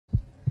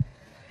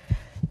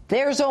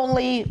There's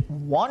only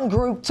one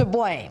group to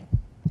blame,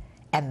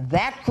 and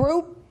that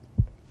group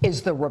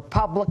is the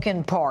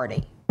Republican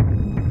Party.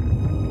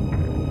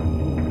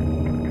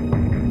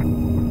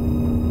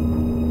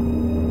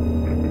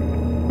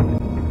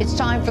 It's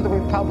time for the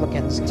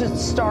Republicans to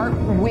start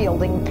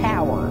wielding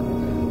power.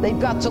 They've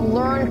got to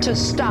learn to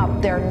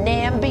stop their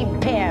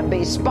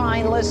namby-pamby,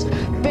 spineless,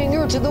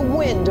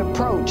 finger-to-the-wind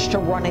approach to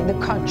running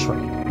the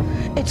country.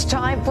 It's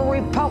time for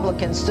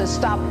Republicans to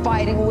stop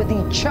fighting with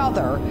each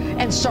other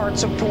and start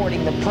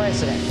supporting the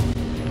president.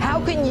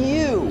 How can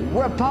you,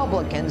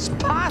 Republicans,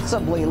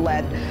 possibly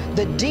let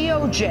the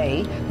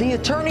DOJ, the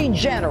Attorney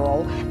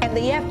General, and the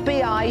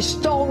FBI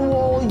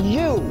stonewall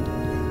you?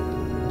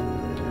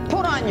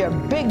 Put on your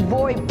big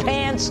boy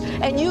pants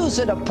and use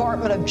the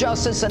Department of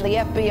Justice and the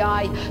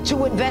FBI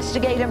to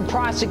investigate and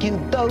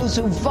prosecute those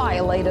who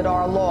violated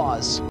our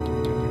laws.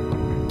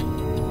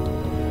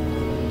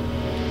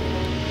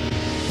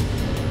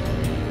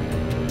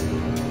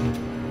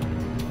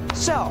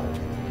 So,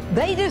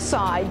 they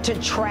decide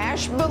to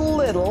trash,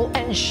 belittle,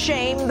 and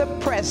shame the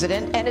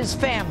president and his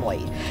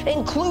family,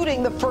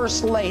 including the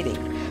First Lady,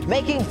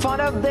 making fun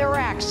of their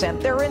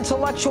accent, their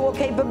intellectual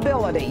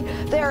capability,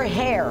 their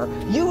hair,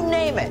 you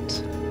name it.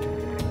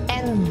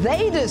 And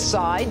they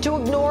decide to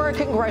ignore a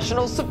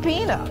congressional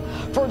subpoena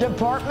for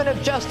Department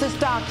of Justice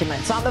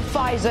documents on the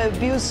FISA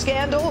abuse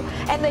scandal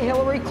and the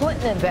Hillary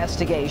Clinton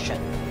investigation.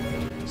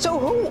 So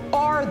who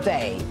are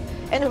they?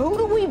 And who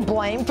do we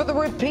blame for the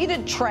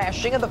repeated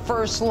trashing of the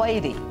First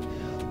Lady?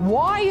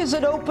 Why is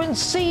it open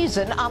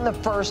season on the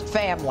First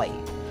Family?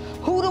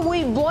 Who do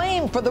we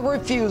blame for the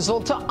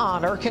refusal to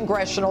honor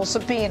congressional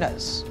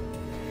subpoenas?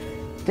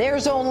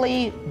 There's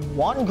only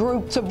one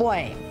group to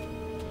blame,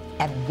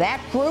 and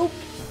that group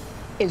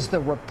is the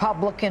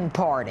Republican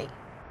Party.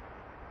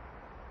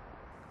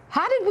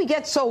 How did we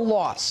get so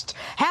lost?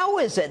 How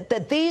is it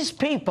that these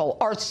people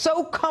are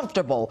so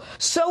comfortable,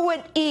 so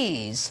at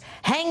ease,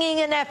 hanging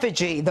in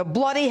effigy the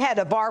bloody head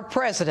of our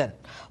president,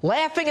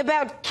 laughing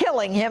about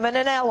killing him in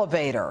an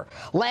elevator,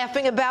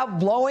 laughing about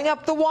blowing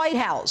up the White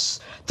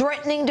House,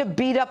 threatening to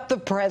beat up the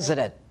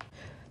president?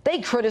 They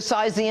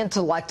criticize the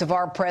intellect of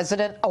our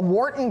president, a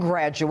Wharton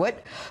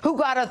graduate who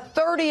got a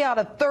 30 out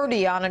of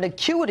 30 on an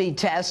acuity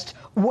test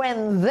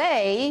when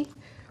they,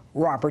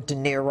 Robert De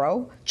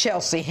Niro,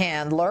 Chelsea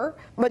Handler,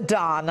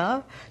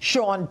 Madonna,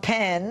 Sean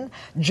Penn,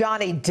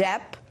 Johnny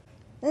Depp,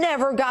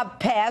 never got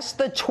past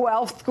the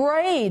 12th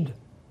grade.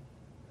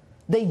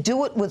 They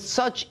do it with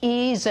such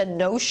ease and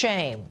no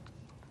shame.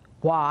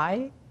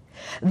 Why?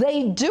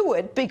 They do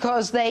it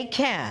because they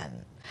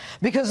can.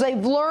 Because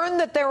they've learned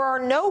that there are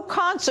no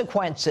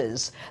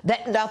consequences,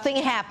 that nothing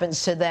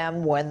happens to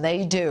them when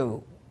they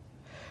do.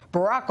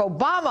 Barack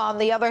Obama, on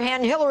the other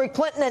hand, Hillary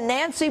Clinton and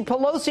Nancy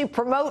Pelosi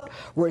promote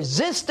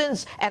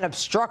resistance and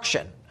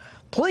obstruction.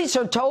 Police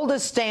are told to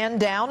stand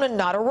down and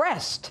not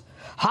arrest.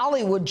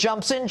 Hollywood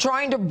jumps in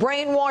trying to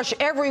brainwash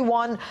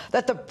everyone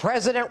that the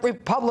president,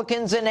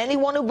 Republicans, and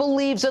anyone who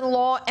believes in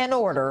law and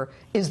order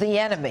is the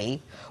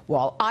enemy,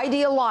 while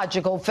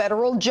ideological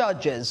federal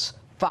judges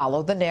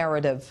follow the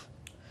narrative.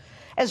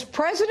 As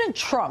President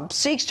Trump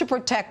seeks to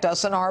protect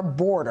us on our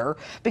border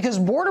because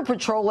Border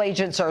Patrol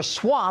agents are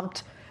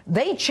swamped,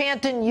 they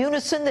chant in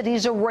unison that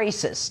he's a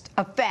racist,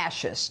 a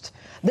fascist.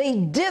 They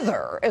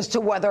dither as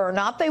to whether or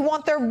not they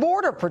want their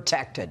border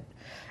protected.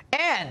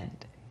 And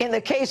in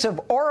the case of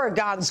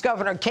Oregon's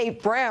Governor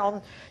Kate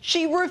Brown,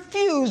 she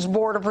refused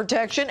border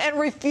protection and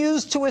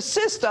refused to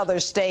assist other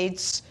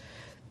states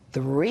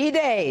 3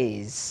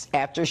 days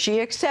after she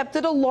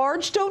accepted a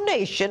large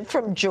donation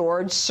from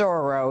George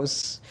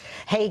Soros.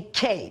 Hey,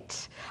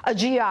 Kate, a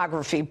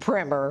geography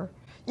primer,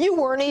 you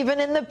weren't even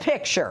in the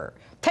picture.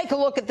 Take a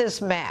look at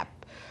this map.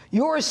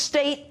 Your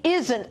state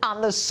isn't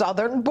on the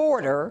southern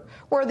border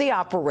where the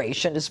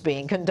operation is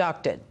being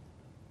conducted.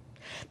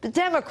 The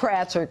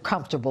Democrats are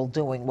comfortable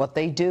doing what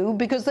they do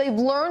because they've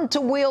learned to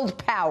wield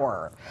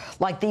power,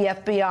 like the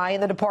FBI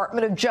and the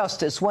Department of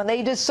Justice when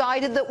they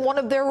decided that one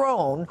of their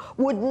own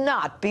would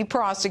not be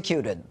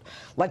prosecuted,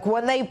 like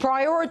when they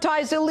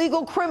prioritize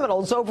illegal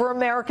criminals over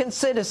American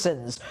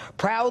citizens,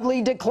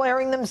 proudly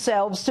declaring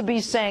themselves to be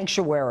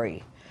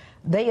sanctuary.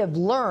 They have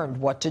learned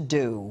what to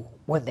do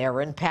when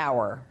they're in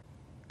power,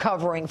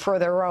 covering for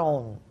their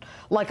own,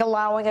 like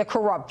allowing a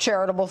corrupt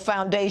charitable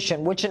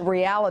foundation, which in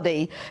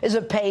reality is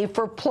a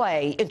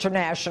pay-for-play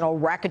international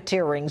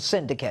racketeering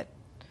syndicate.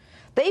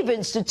 They've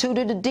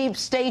instituted a deep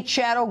state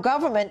shadow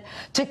government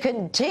to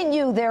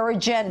continue their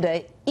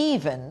agenda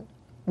even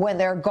when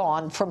they're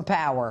gone from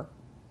power.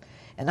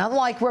 And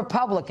unlike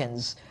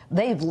Republicans,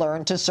 they've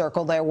learned to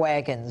circle their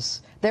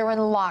wagons. They're in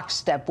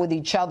lockstep with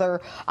each other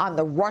on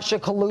the Russia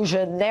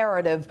collusion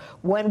narrative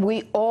when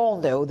we all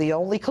knew the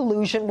only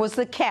collusion was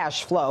the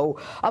cash flow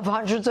of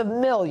hundreds of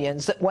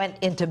millions that went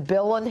into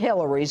Bill and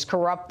Hillary's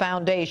corrupt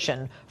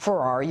foundation for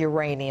our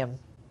uranium.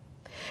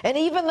 And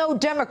even though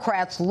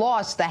Democrats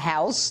lost the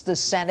House, the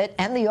Senate,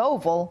 and the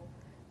Oval,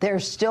 they're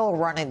still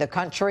running the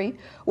country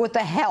with the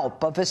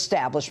help of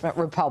establishment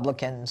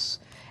Republicans.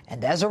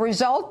 And as a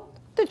result,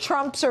 the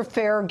Trumps are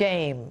fair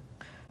game.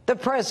 The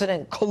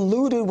president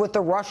colluded with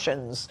the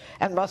Russians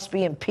and must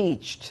be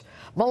impeached.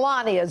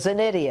 Melania's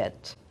an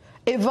idiot.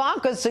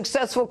 Ivanka's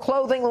successful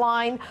clothing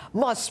line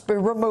must be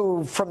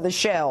removed from the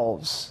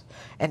shelves.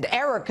 And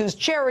Eric, whose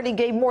charity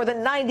gave more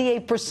than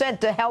 98%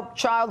 to help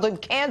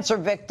childhood cancer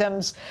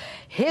victims,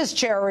 his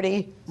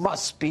charity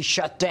must be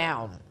shut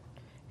down.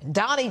 And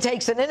Donnie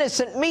takes an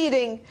innocent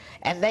meeting,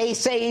 and they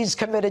say he's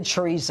committed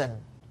treason.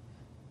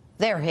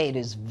 Their hate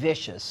is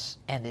vicious,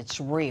 and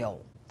it's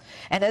real.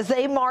 And as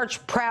they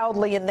march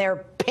proudly in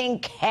their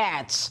pink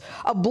hats,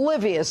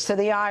 oblivious to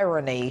the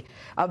irony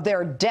of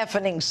their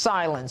deafening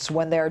silence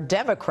when their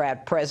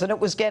Democrat president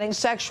was getting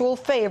sexual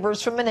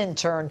favors from an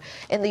intern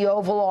in the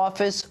Oval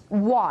Office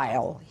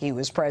while he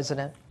was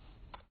president.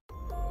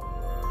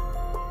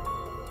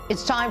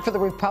 It's time for the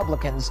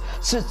Republicans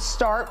to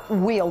start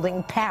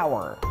wielding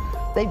power.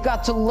 They've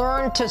got to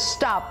learn to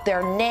stop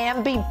their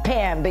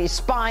namby-pamby,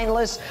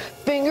 spineless,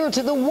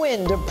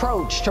 finger-to-the-wind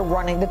approach to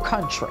running the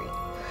country.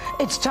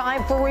 It's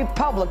time for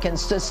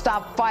Republicans to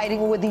stop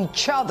fighting with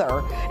each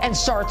other and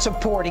start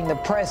supporting the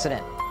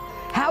president.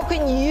 How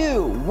can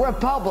you,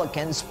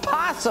 Republicans,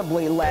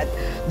 possibly let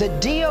the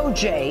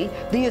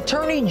DOJ, the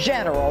Attorney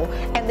General,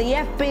 and the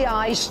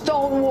FBI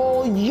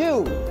stonewall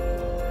you?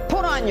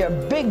 Put on your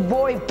big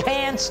boy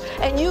pants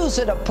and use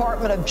the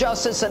Department of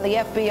Justice and the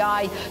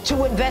FBI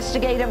to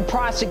investigate and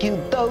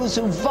prosecute those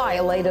who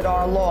violated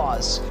our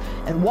laws.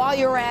 And while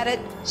you're at it,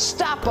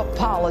 stop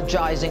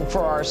apologizing for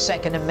our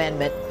Second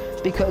Amendment,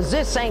 because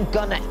this ain't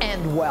gonna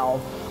end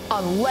well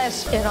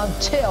unless and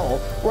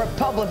until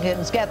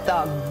Republicans get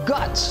the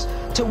guts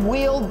to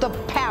wield the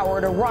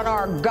power to run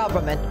our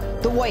government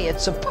the way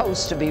it's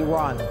supposed to be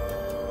run.